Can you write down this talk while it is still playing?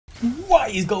What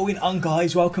is going on,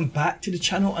 guys? Welcome back to the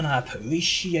channel and I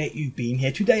appreciate you being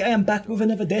here. Today I am back with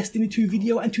another Destiny 2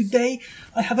 video, and today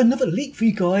I have another leak for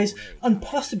you guys on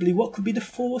possibly what could be the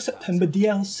 4 September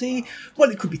DLC, what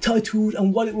it could be titled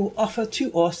and what it will offer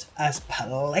to us as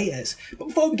players. But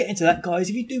before we get into that,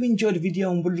 guys, if you do enjoy the video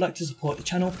and would like to support the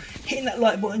channel, hitting that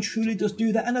like button truly does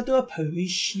do that, and I do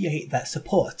appreciate that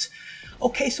support.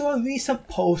 Okay, so a recent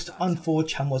post on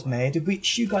 4chan was made,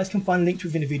 which you guys can find linked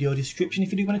within the video description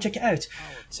if you do want to check it out.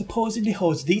 Supposedly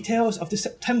holds details of the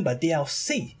September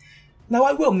DLC. Now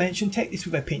I will mention, take this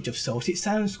with a pinch of salt. It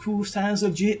sounds cool, sounds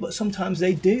legit, but sometimes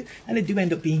they do, and they do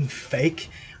end up being fake.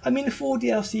 I mean, the 4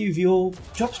 DLC reveal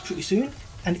drops pretty soon,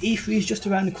 and E3 is just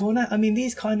around the corner. I mean,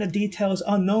 these kind of details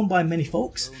are known by many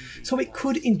folks, so it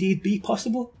could indeed be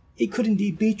possible. It could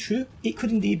indeed be true, it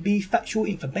could indeed be factual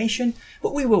information,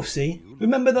 but we will see.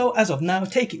 Remember though, as of now,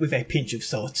 take it with a pinch of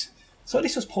salt. So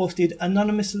this was posted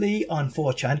anonymously on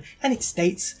 4chan, and it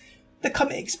states, the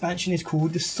comic expansion is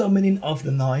called The Summoning of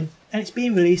the Nine, and it's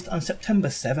being released on September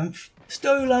 7th.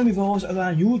 Storyline revolves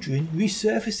around Uldren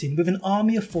resurfacing with an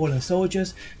army of fallen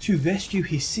soldiers to rescue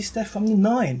his sister from the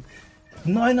Nine.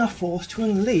 Nine are forced to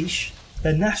unleash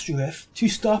the Nazareth to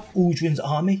stop Uldren's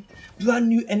army. Brand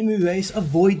new enemy race of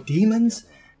Void Demons.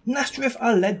 Nazareth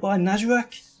are led by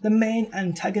Nazarak, the main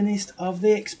antagonist of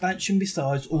the expansion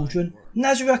besides Uldren.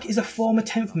 Nazarak is a former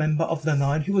 10th member of the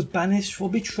Nine who was banished for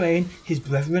betraying his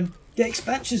brethren. The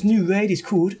expansion's new raid is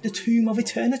called the Tomb of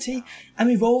Eternity and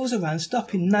revolves around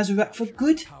stopping Nazarak for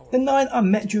good. The Nine are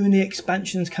met during the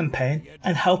expansion's campaign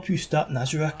and help you stop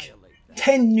Nazarak.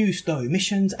 10 new story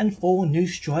missions and 4 new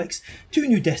strikes, 2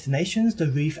 new destinations, the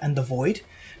Reef and the Void.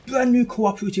 Brand new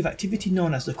cooperative activity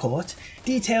known as the Court.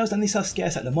 Details on this are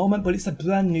scarce at the moment, but it's a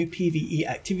brand new PvE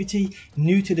activity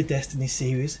new to the Destiny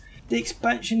series. The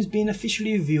expansion is being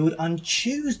officially revealed on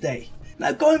Tuesday.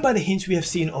 Now, going by the hints we have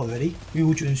seen already,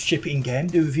 Uldren's ship in-game,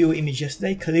 the reveal image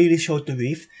yesterday clearly showed the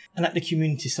Reef, and at the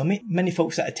community summit, many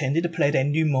folks that attended played a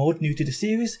new mode new to the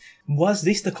series. Was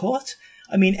this the Court?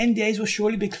 I mean, NDAs will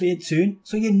surely be cleared soon,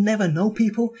 so you never know,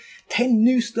 people. 10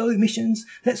 new story missions,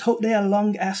 let's hope they are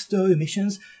long ass story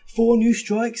missions. 4 new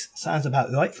strikes, sounds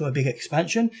about right for a big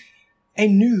expansion. A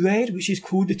new raid, which is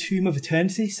called the Tomb of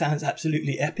Eternity, sounds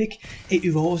absolutely epic. It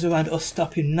revolves around us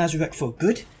stopping Nazarak for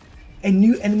good. A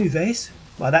new enemy race,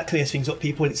 well, that clears things up,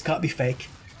 people, it's gotta be fake.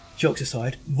 Jokes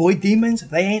aside, Void Demons,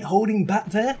 they ain't holding back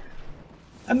there.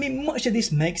 I mean, much of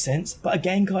this makes sense, but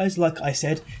again, guys, like I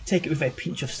said, take it with a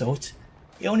pinch of salt.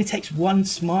 It only takes one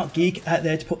smart geek out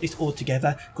there to put this all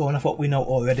together, going off what we know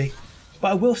already. But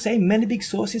I will say, many big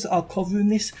sources are covering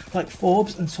this, like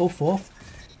Forbes and so forth.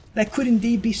 There could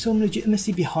indeed be some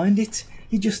legitimacy behind it,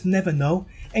 you just never know.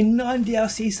 A 9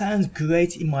 DLC sounds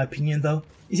great in my opinion though.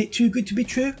 Is it too good to be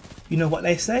true? You know what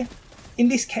they say? In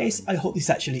this case, I hope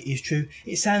this actually is true.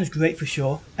 It sounds great for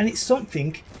sure, and it's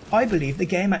something I believe the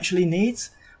game actually needs.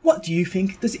 What do you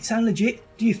think? Does it sound legit?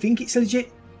 Do you think it's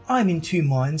legit? I'm in 2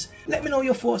 minds. Let me know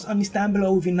your thoughts on this down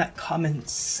below within that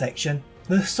comments section.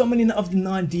 The Summoning of the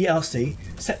Nine DLC,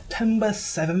 September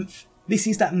 7th. This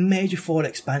is that major fall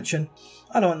expansion.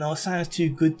 I don't know, sounds too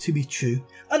good to be true.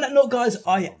 On that note, guys,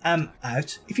 I am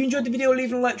out. If you enjoyed the video,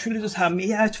 leaving a like truly does help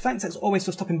me out. Thanks as always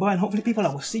for stopping by, and hopefully, people,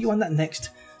 I will see you on that next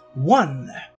one.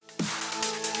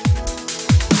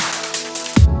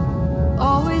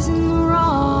 Always in the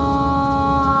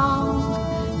wrong,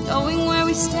 knowing where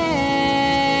we stand.